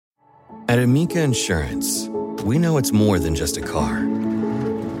At Amica Insurance, we know it's more than just a car.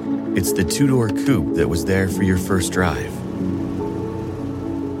 It's the two-door coupe that was there for your first drive,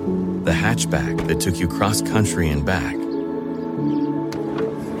 the hatchback that took you cross-country and back, and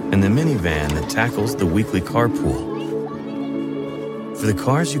the minivan that tackles the weekly carpool. For the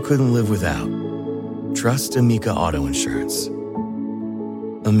cars you couldn't live without, trust Amica Auto Insurance.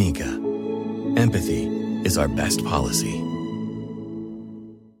 Amica. Empathy is our best policy.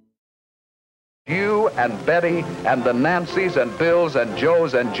 You and Betty and the Nancys and Bills and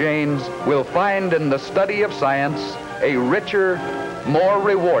Joes and Janes will find in the study of science a richer, more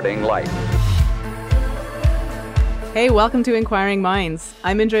rewarding life. Hey, welcome to Inquiring Minds.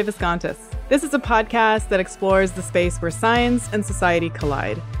 I'm Indre Viscontis. This is a podcast that explores the space where science and society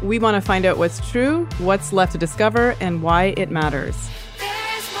collide. We want to find out what's true, what's left to discover, and why it matters.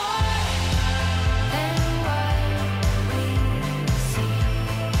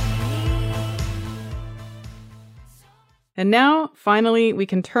 And now, finally, we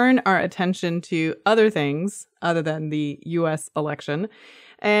can turn our attention to other things other than the U.S. election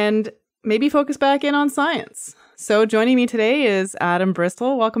and maybe focus back in on science. So joining me today is Adam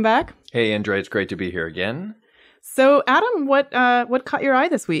Bristol. Welcome back. Hey, Indre, it's great to be here again. So, Adam, what caught your eye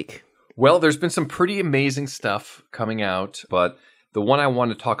this week? Well, there's been some pretty amazing stuff coming out, but the one I want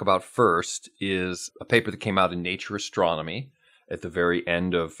to talk about first is a paper that came out in Nature Astronomy at the very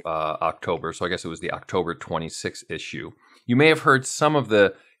end of October. So I guess it was the October 26th issue. You may have heard some of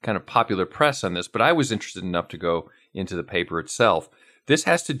the kind of popular press on this, but I was interested enough to go into the paper itself. This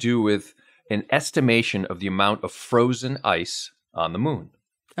has to do with an estimation of the amount of frozen ice on the moon.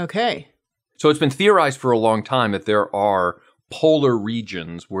 Okay. So it's been theorized for a long time that there are polar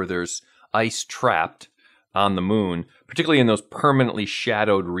regions where there's ice trapped on the moon, particularly in those permanently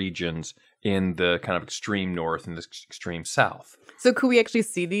shadowed regions in the kind of extreme north and the extreme south. So could we actually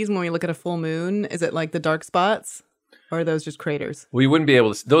see these when we look at a full moon? Is it like the dark spots? Or are those just craters? We wouldn't be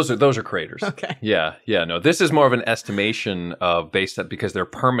able to. Those are craters. Okay. Yeah. No, this is more of an estimation of based on because they're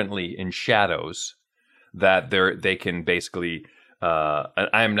permanently in shadows that they can basically. I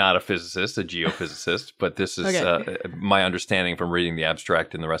am not a physicist, a geophysicist, but this is okay. My understanding from reading the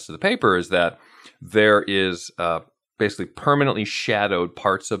abstract and the rest of the paper is that there is basically permanently shadowed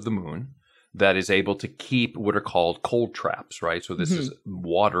parts of the moon that is able to keep what are called cold traps, right? So this is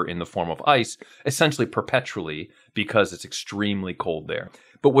water in the form of ice, essentially perpetually because it's extremely cold there.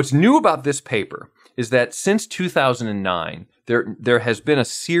 But what's new about this paper is that since 2009, there has been a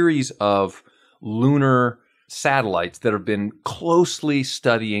series of lunar satellites that have been closely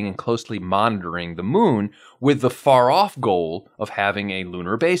studying and closely monitoring the moon with the far-off goal of having a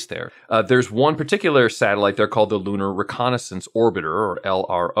lunar base there. There's one particular satellite there called the Lunar Reconnaissance Orbiter, or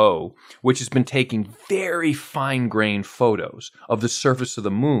LRO, which has been taking very fine-grained photos of the surface of the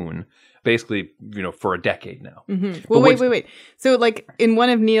moon basically, for a decade now. Mm-hmm. Well, wait. So like in one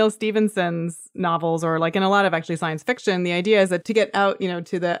of Neil Stephenson's novels, or like in a lot of actually science fiction, the idea is that to get out,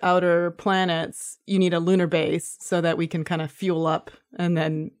 to the outer planets, you need a lunar base so that we can kind of fuel up and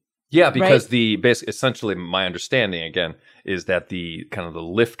then... Yeah, because right? Essentially my understanding, again, is that the kind of the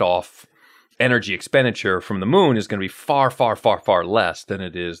liftoff energy expenditure from the moon is going to be far, far, far, far less than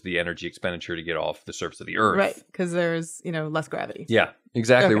it is the energy expenditure to get off the surface of the Earth. Right, because there's, less gravity. Yeah,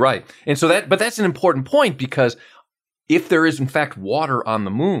 exactly okay. Right. And so but that's an important point because if there is in fact water on the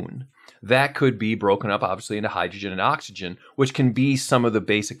moon, that could be broken up obviously into hydrogen and oxygen, which can be some of the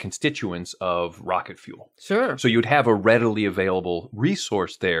basic constituents of rocket fuel. Sure. So you'd have a readily available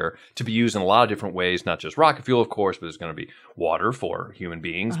resource there to be used in a lot of different ways, not just rocket fuel, of course, but there's going to be water for human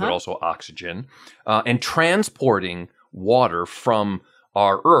beings, but also oxygen. And transporting water from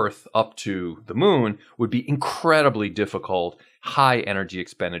our Earth up to the moon would be incredibly difficult, high energy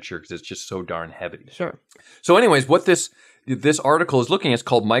expenditure because it's just so darn heavy. Sure. So anyways, what this article is looking at is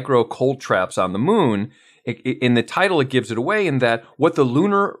called Micro Cold Traps on the Moon. In the title, it gives it away in that what the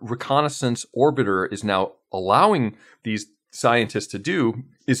Lunar Reconnaissance Orbiter is now allowing these scientists to do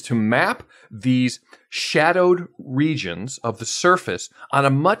is to map these shadowed regions of the surface on a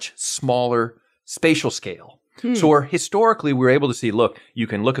much smaller spatial scale. So historically, we're able to see, look, you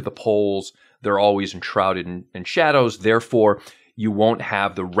can look at the poles. They're always enshrouded in shadows. Therefore, you won't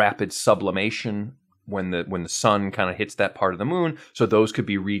have the rapid sublimation when the sun kind of hits that part of the moon. So those could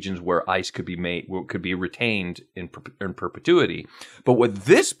be regions where ice could be retained in perpetuity. But what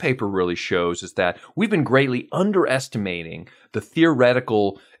this paper really shows is that we've been greatly underestimating the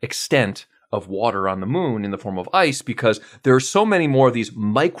theoretical extent of water on the moon in the form of ice because there are so many more of these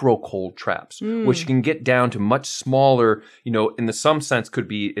micro cold traps, which can get down to much smaller, in the some sense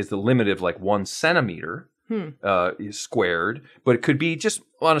is the limit of like 1 centimeter squared, but it could be just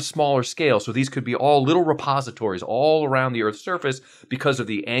on a smaller scale. So these could be all little repositories all around the Earth's surface because of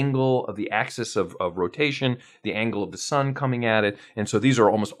the angle of the axis of rotation, the angle of the sun coming at it. And so these are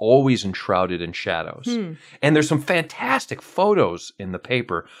almost always enshrouded in shadows. And there's some fantastic photos in the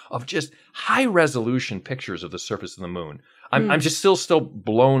paper of just high resolution pictures of the surface of the moon. I'm just still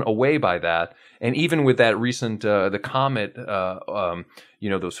blown away by that. And even with that recent, the comet,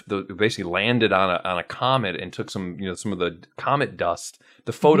 those basically landed on a comet and took some of the comet dust.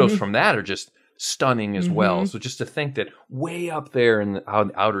 The photos from that are just stunning as well. So just to think that way up there in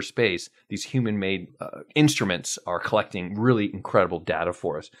the outer space, these human-made instruments are collecting really incredible data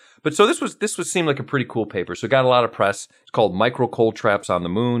for us. But so this seemed like a pretty cool paper. So it got a lot of press. It's called Micro Cold Traps on the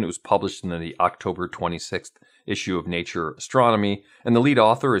Moon. It was published in the October 26th issue of Nature Astronomy, and the lead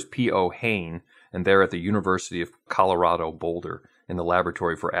author is P.O. Hain, and they're at the University of Colorado Boulder in the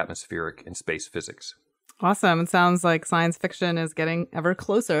Laboratory for Atmospheric and Space Physics. Awesome. It sounds like science fiction is getting ever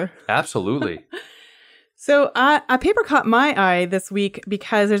closer. Absolutely. So a paper caught my eye this week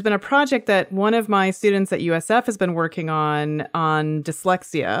because there's been a project that one of my students at USF has been working on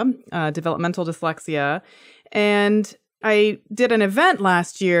dyslexia, developmental dyslexia. And I did an event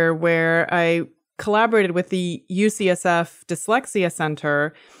last year where I collaborated with the UCSF Dyslexia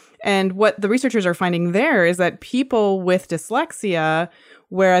Center. And what the researchers are finding there is that people with dyslexia,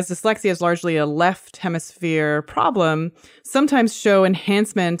 whereas dyslexia is largely a left hemisphere problem, sometimes show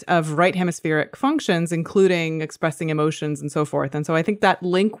enhancement of right hemispheric functions, including expressing emotions and so forth. And so I think that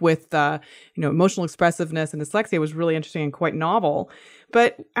link with emotional expressiveness and dyslexia was really interesting and quite novel.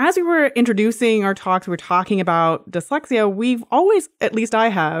 But as we were introducing our talks, we were talking about dyslexia, we've always, at least I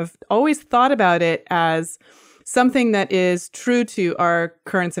have, always thought about it as something that is true to our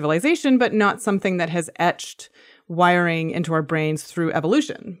current civilization, but not something that has etched wiring into our brains through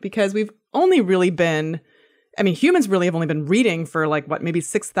evolution. Because we've only really been, humans really have only been reading for maybe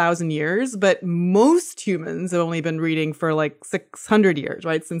 6,000 years, but most humans have only been reading for 600 years,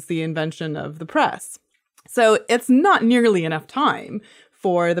 right? Since the invention of the press. So it's not nearly enough time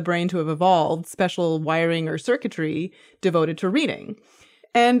for the brain to have evolved special wiring or circuitry devoted to reading.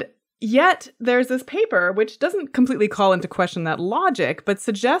 And yet there's this paper which doesn't completely call into question that logic, but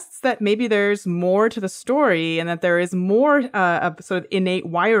suggests that maybe there's more to the story and that there is more of sort of innate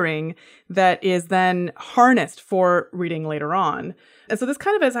wiring that is then harnessed for reading later on. And so this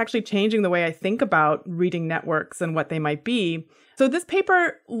kind of is actually changing the way I think about reading networks and what they might be. So this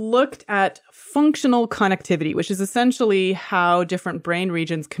paper looked at functional connectivity, which is essentially how different brain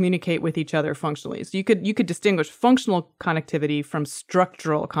regions communicate with each other functionally. So you could distinguish functional connectivity from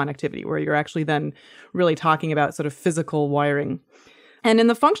structural connectivity, where you're actually then really talking about sort of physical wiring. And in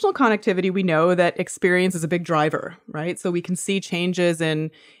the functional connectivity, we know that experience is a big driver, right? So we can see changes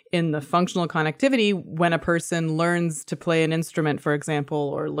in the functional connectivity when a person learns to play an instrument, for example,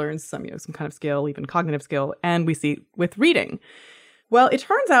 or learns some kind of skill, even cognitive skill, and we see with reading. Well, it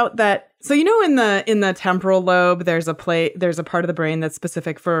turns out that, so in the temporal lobe, there's a part of the brain that's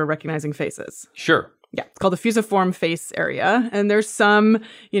specific for recognizing faces. Sure. Yeah, it's called the fusiform face area. And there's some,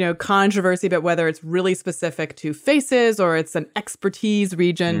 controversy about whether it's really specific to faces or it's an expertise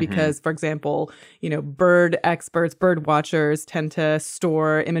region because, for example, bird experts, bird watchers tend to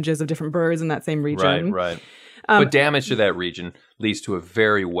store images of different birds in that same region. Right. But damage to that region leads to a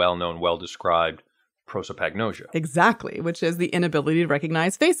very well-known, well-described prosopagnosia. Exactly, which is the inability to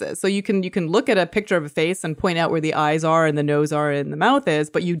recognize faces. So you can look at a picture of a face and point out where the eyes are and the nose are and the mouth is,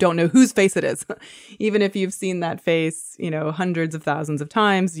 but you don't know whose face it is. Even if you've seen that face, hundreds of thousands of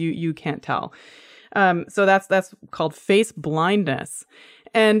times, you can't tell. So that's called face blindness.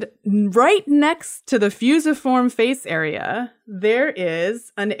 And right next to the fusiform face area, there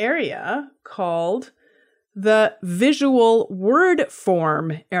is an area called the visual word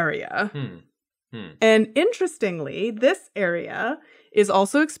form area. And interestingly, this area is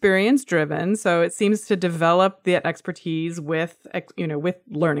also experience driven. So it seems to develop the expertise with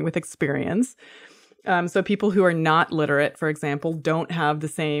learning, with experience. So people who are not literate, for example, don't have the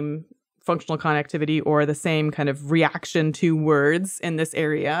same functional connectivity or the same kind of reaction to words in this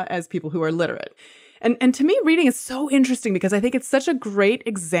area as people who are literate. And to me, reading is so interesting because I think it's such a great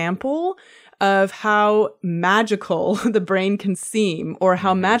example of how magical the brain can seem or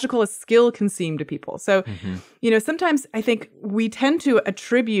how magical a skill can seem to people. So, sometimes I think we tend to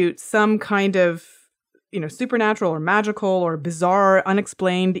attribute some kind of, supernatural or magical or bizarre,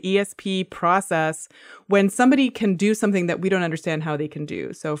 unexplained ESP process when somebody can do something that we don't understand how they can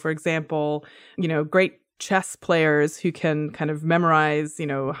do. So, for example, great chess players who can kind of memorize,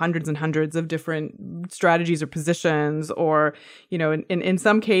 hundreds and hundreds of different strategies or positions, or, in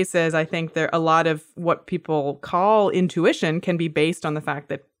some cases, I think there a lot of what people call intuition can be based on the fact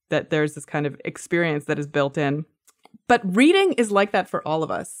that there's this kind of experience that is built in. But reading is like that for all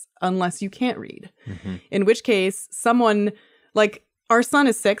of us, unless you can't read. Mm-hmm. In which case, someone like our son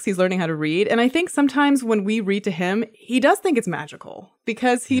is 6, he's learning how to read. And I think sometimes when we read to him, he does think it's magical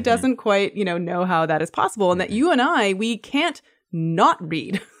because he doesn't quite, know how that is possible. And that you and we can't not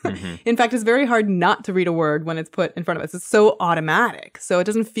read. Mm-hmm. In fact, it's very hard not to read a word when it's put in front of us. It's so automatic. So it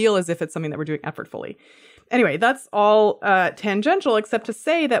doesn't feel as if it's something that we're doing effortfully. Anyway, that's all tangential, except to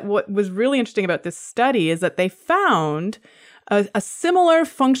say that what was really interesting about this study is that they found a similar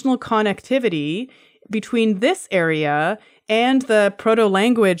functional connectivity between this area and the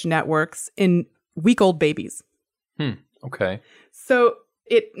proto-language networks in week-old babies. Okay. So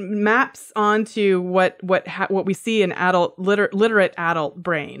it maps onto what we see in adult literate adult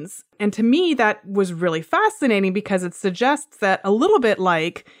brains. And to me, that was really fascinating because it suggests that a little bit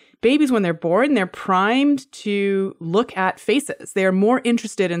like babies when they're born, they're primed to look at faces. They are more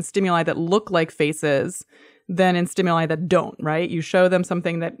interested in stimuli that look like faces than in stimuli that don't, right? You show them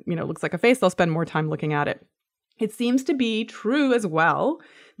something that, looks like a face, they'll spend more time looking at it. It seems to be true as well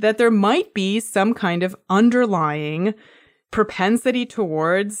that there might be some kind of underlying propensity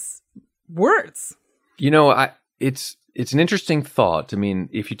towards words. It's an interesting thought. I mean,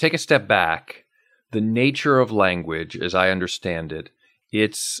 if you take a step back, the nature of language, as I understand it,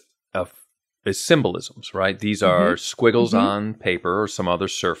 it's symbolisms, right? These are squiggles on paper or some other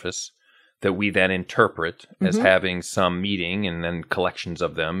surface that we then interpret as having some meaning and then collections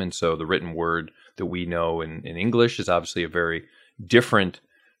of them. And so the written word that we know in English is obviously a very different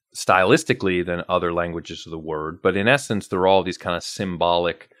stylistically than other languages of the word. But in essence, they're all these kind of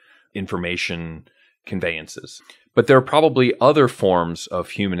symbolic information conveyances. But there are probably other forms of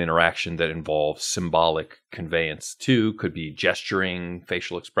human interaction that involve symbolic conveyance too. Could be gesturing,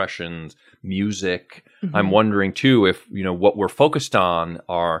 facial expressions, music. I'm wondering too if, what we're focused on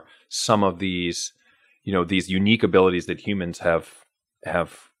are some of these, these unique abilities that humans have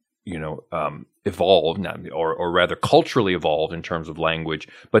evolved, or rather culturally evolved in terms of language,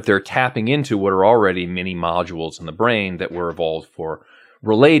 but they're tapping into what are already many modules in the brain that were evolved for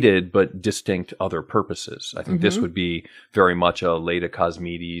related but distinct other purposes. I think this would be very much a Leda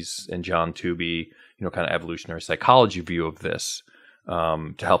Cosmides and John Tooby, kind of evolutionary psychology view of this,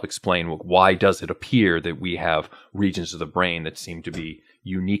 to help explain why does it appear that we have regions of the brain that seem to be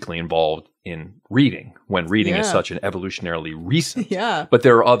uniquely involved in reading, when reading is such an evolutionarily recent. But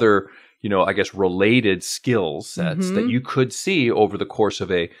there are other, I guess, related skill sets that you could see over the course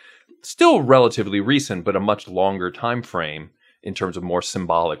of a still relatively recent, but a much longer time frame in terms of more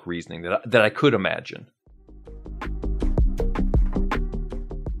symbolic reasoning that I could imagine.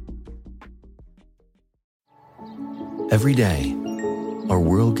 Every day, our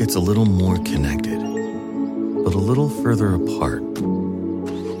world gets a little more connected, but a little further apart.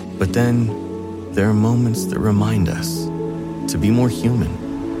 But then, there are moments that remind us to be more human.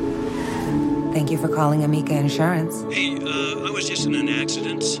 Thank you for calling Amica Insurance. Hey, I was just in an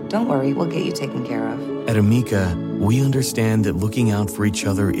accident. Don't worry, we'll get you taken care of. At Amica, we understand that looking out for each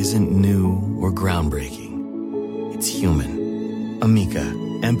other isn't new or groundbreaking. It's human. Amica,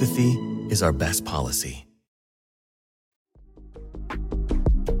 empathy is our best policy.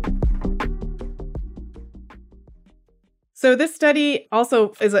 So this study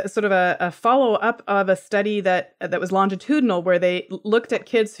also is a sort of a follow-up of a study that was longitudinal, where they looked at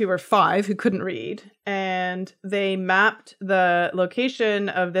kids who were 5 who couldn't read, and they mapped the location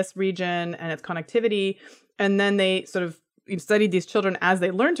of this region and its connectivity, and then they sort of studied these children as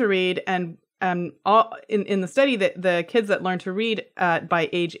they learned to read. And all in the study, the kids that learned to read by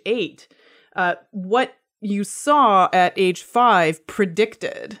age 8, what you saw at age 5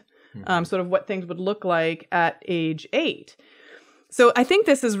 predicted sort of what things would look like at age 8. So I think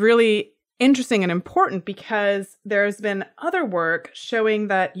this is really interesting and important because there's been other work showing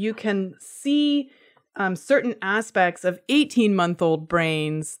that you can see certain aspects of 18-month-old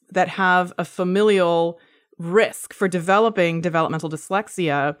brains that have a familial risk for developing developmental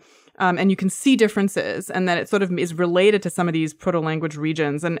dyslexia. And you can see differences, and that it sort of is related to some of these proto-language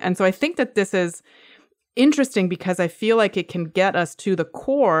regions. And so I think that this is interesting because I feel like it can get us to the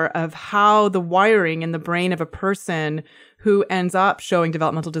core of how the wiring in the brain of a person who ends up showing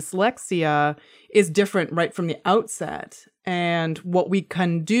developmental dyslexia is different right from the outset. and what we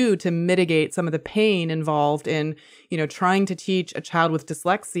can do to mitigate some of the pain involved in, trying to teach a child with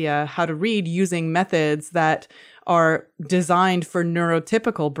dyslexia how to read using methods that are designed for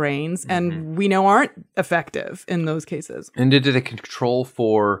neurotypical brains and we know aren't effective in those cases. And did they control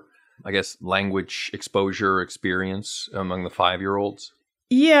for, I guess, language exposure experience among the 5-year-olds?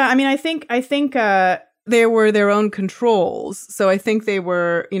 Yeah, I mean, I think there were their own controls, so I think they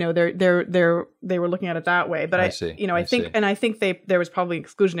were, they were looking at it that way. But I think there was probably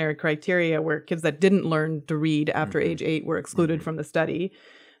exclusionary criteria where kids that didn't learn to read after age 8 were excluded from the study.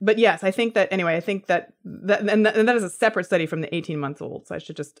 But yes, I think that that is a separate study from the 18-month-olds. So I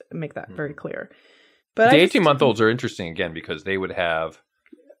should just make that very clear. But the 18-month-olds are interesting again because they would have,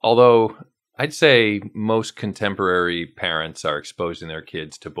 although I'd say most contemporary parents are exposing their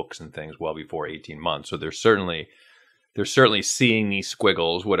kids to books and things well before 18 months. So they're certainly seeing these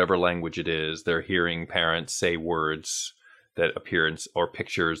squiggles, whatever language it is. They're hearing parents say words that appear or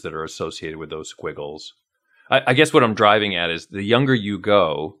pictures that are associated with those squiggles. I guess what I'm driving at is the younger you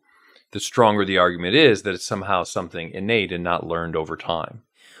go, the stronger the argument is that it's somehow something innate and not learned over time.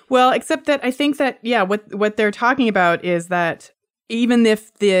 Well, except that I think that, what they're talking about is that even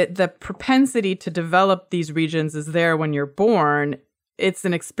if the propensity to develop these regions is there when you're born, it's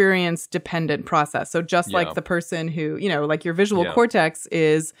an experience-dependent process. So just like the person who, like your visual cortex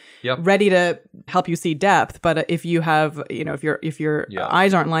is ready to help you see depth, but if you have, if your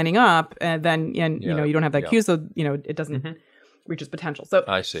eyes aren't lining up, then you don't have that cue, so it doesn't reach its potential. So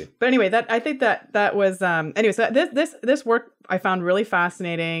I see. But anyway, I think that was anyway. So this work I found really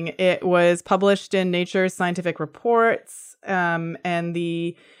fascinating. It was published in Nature's Scientific Reports, and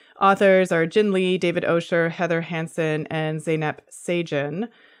the authors are Jin Lee, David Osher, Heather Hansen, and Zeynep Sayegin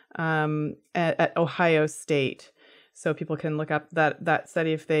at Ohio State. So people can look up that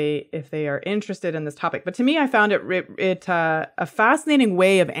study if they are interested in this topic. But to me, I found it a fascinating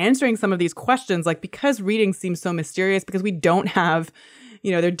way of answering some of these questions. Like, because reading seems so mysterious, because we don't have,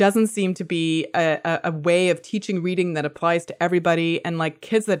 there doesn't seem to be a way of teaching reading that applies to everybody. And like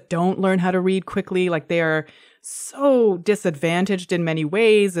kids that don't learn how to read quickly, like they are so disadvantaged in many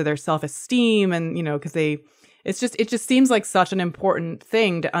ways, or their self-esteem, and because it just seems like such an important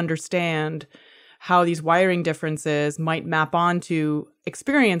thing to understand how these wiring differences might map onto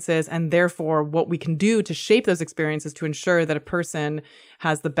experiences, and therefore what we can do to shape those experiences to ensure that a person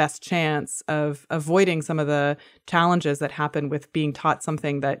has the best chance of avoiding some of the challenges that happen with being taught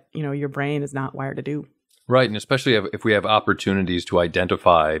something that your brain is not wired to do. Right, and especially if we have opportunities to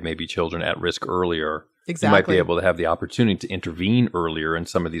identify maybe children at risk earlier. Exactly. You might be able to have the opportunity to intervene earlier in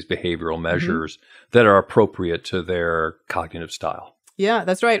some of these behavioral measures that are appropriate to their cognitive style. Yeah,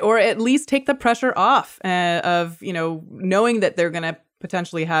 that's right. Or at least take the pressure off of, knowing that they're going to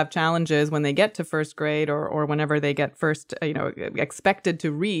potentially have challenges when they get to first grade or whenever they get first, expected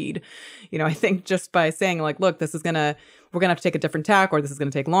to read. I think just by saying like, look, we're going to have to take a different tack, or this is going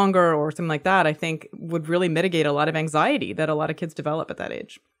to take longer, or something like that, I think would really mitigate a lot of anxiety that a lot of kids develop at that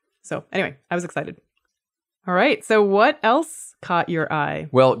age. So anyway, I was excited. All right. So what else caught your eye?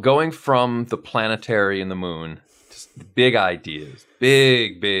 Well, going from the planetary and the moon, just big ideas,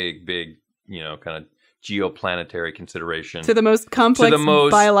 big, kind of geoplanetary consideration. To the most complex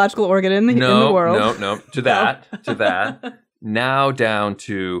biological organ in the world. No. To that. Now down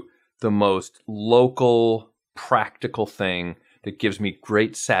to the most local, practical thing that gives me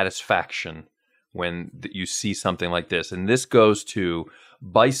great satisfaction when you see something like this. And this goes to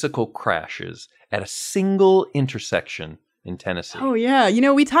bicycle crashes at a single intersection in Tennessee. Oh, yeah.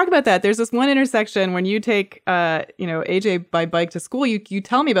 We talk about that. There's this one intersection when you take, AJ by bike to school. You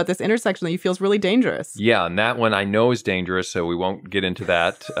tell me about this intersection that you feel is really dangerous. Yeah, and that one I know is dangerous, so we won't get into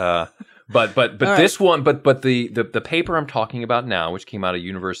that. But this right. one, but the paper I'm talking about now, which came out of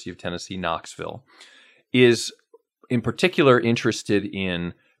University of Tennessee, Knoxville, is in particular interested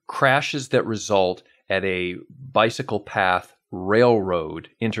in crashes that result at a bicycle path railroad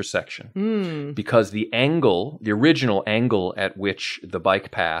intersection, because the original angle at which the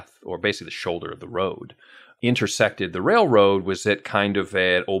bike path, or basically the shoulder of the road, intersected the railroad was at kind of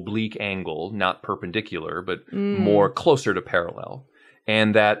an oblique angle, not perpendicular, but more closer to parallel,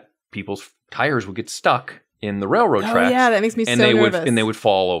 and that people's tires would get stuck in the railroad tracks. Yeah, that makes me so nervous. And they would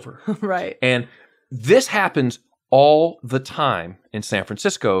fall over. Right. And this happens all the time in San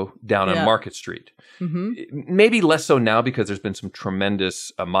Francisco down on Market Street. Maybe less so now because there's been some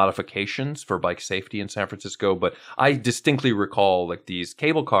tremendous modifications for bike safety in San Francisco. But I distinctly recall like these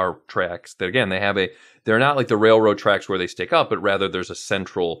cable car tracks that, again, they're not like the railroad tracks where they stick up, but rather there's a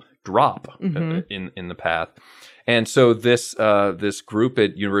central drop in the path. And so this group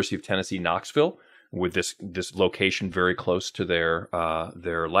at University of Tennessee, Knoxville, with this location very close to their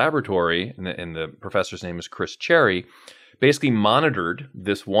laboratory, and the professor's name is Chris Cherry, basically monitored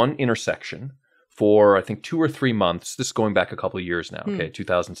this one intersection for, I think, 2 or 3 months. This is going back a couple of years now. Okay,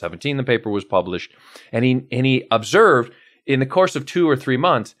 2017, the paper was published, and he observed in the course of 2 or 3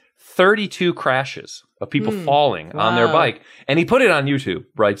 months 32 crashes of people falling on their bike, and he put it on YouTube,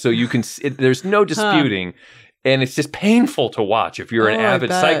 right? So you can there's no disputing. And it's just painful to watch if you're an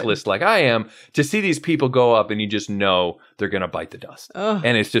avid cyclist like I am, to see these people go up and you just know they're going to bite the dust.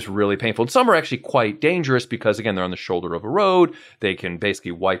 And it's just really painful. And some are actually quite dangerous because, again, they're on the shoulder of a road. They can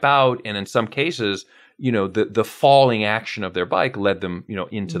basically wipe out. And in some cases, the falling action of their bike led them,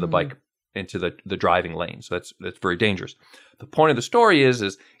 into the bike, into the driving lane. So that's very dangerous. The point of the story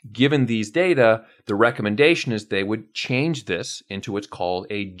is given these data, the recommendation is they would change this into what's called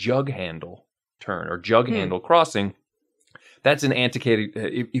a jug handle turn or jug handle crossing. That's an antiquated,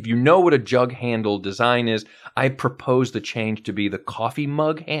 if you know what a jug handle design is, I propose the change to be the coffee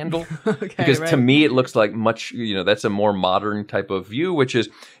mug handle. Because to me, it looks like much, that's a more modern type of view, which is,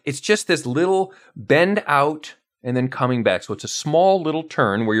 it's just this little bend out and then coming back. So it's a small little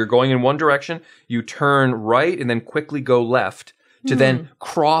turn where you're going in one direction, you turn right and then quickly go left to then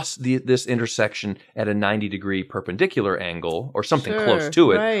cross this intersection at a 90-degree perpendicular angle or something close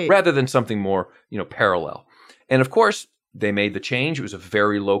to it, rather than something more, parallel. And of course, they made the change. It was a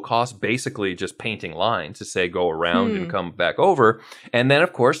very low cost, basically just painting lines to say go around and come back over. And then,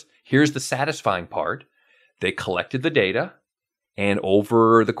 of course, here's the satisfying part. They collected the data, and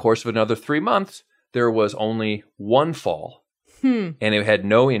over the course of another 3 months, there was only one fall, and it had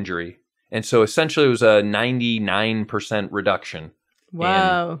no injury. And so essentially it was a 99% reduction in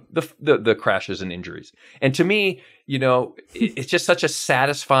the crashes and injuries. And to me, it's just such a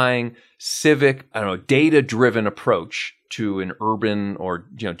satisfying civic, data-driven approach to an urban or,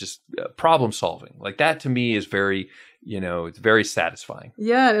 just problem solving. Like that to me is very, it's very satisfying.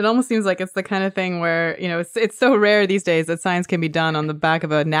 Yeah, it almost seems like it's the kind of thing where, it's so rare these days that science can be done on the back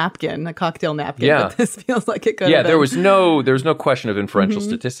of a napkin, a cocktail napkin. Yeah. But this feels like it could have been. There was no question of inferential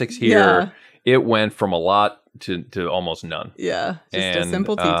statistics here. Yeah. It went from a lot to almost none. Yeah, just a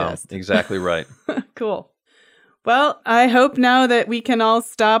simple t-test. Exactly right. Cool. Well, I hope now that we can all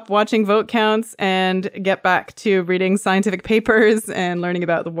stop watching vote counts and get back to reading scientific papers and learning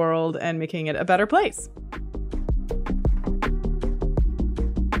about the world and making it a better place.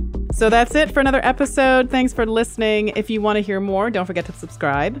 So that's it for another episode. Thanks for listening. If you want to hear more, don't forget to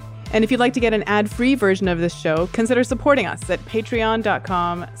subscribe. And if you'd like to get an ad-free version of this show, consider supporting us at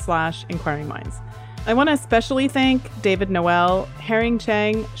patreon.com/inquiringminds. I want to especially thank David Noel, Herring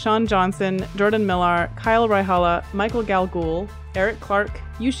Chang, Sean Johnson, Jordan Millar, Kyle Raihala, Michael Galgoul, Eric Clark,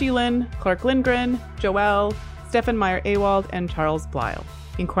 Yushi Lin, Clark Lindgren, Joelle, Stefan Meyer-Ewald, and Charles Blyle.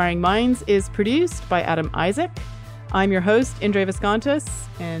 Inquiring Minds is produced by Adam Isaac. I'm your host, Indre Viscontis,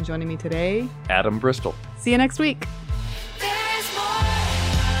 and joining me today, Adam Bristol. See you next week.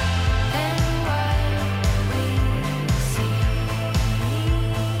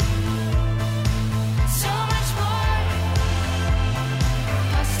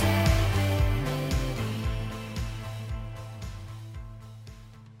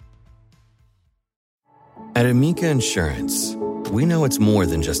 At Amica Insurance, we know it's more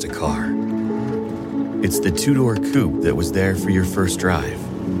than just a car. It's the two-door coupe that was there for your first drive.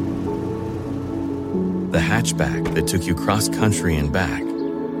 The hatchback that took you cross-country and back.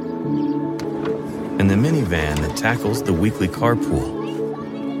 And the minivan that tackles the weekly carpool.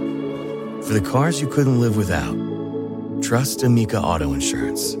 For the cars you couldn't live without, trust Amica Auto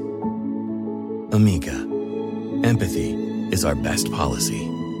Insurance. Amica. Empathy is our best policy.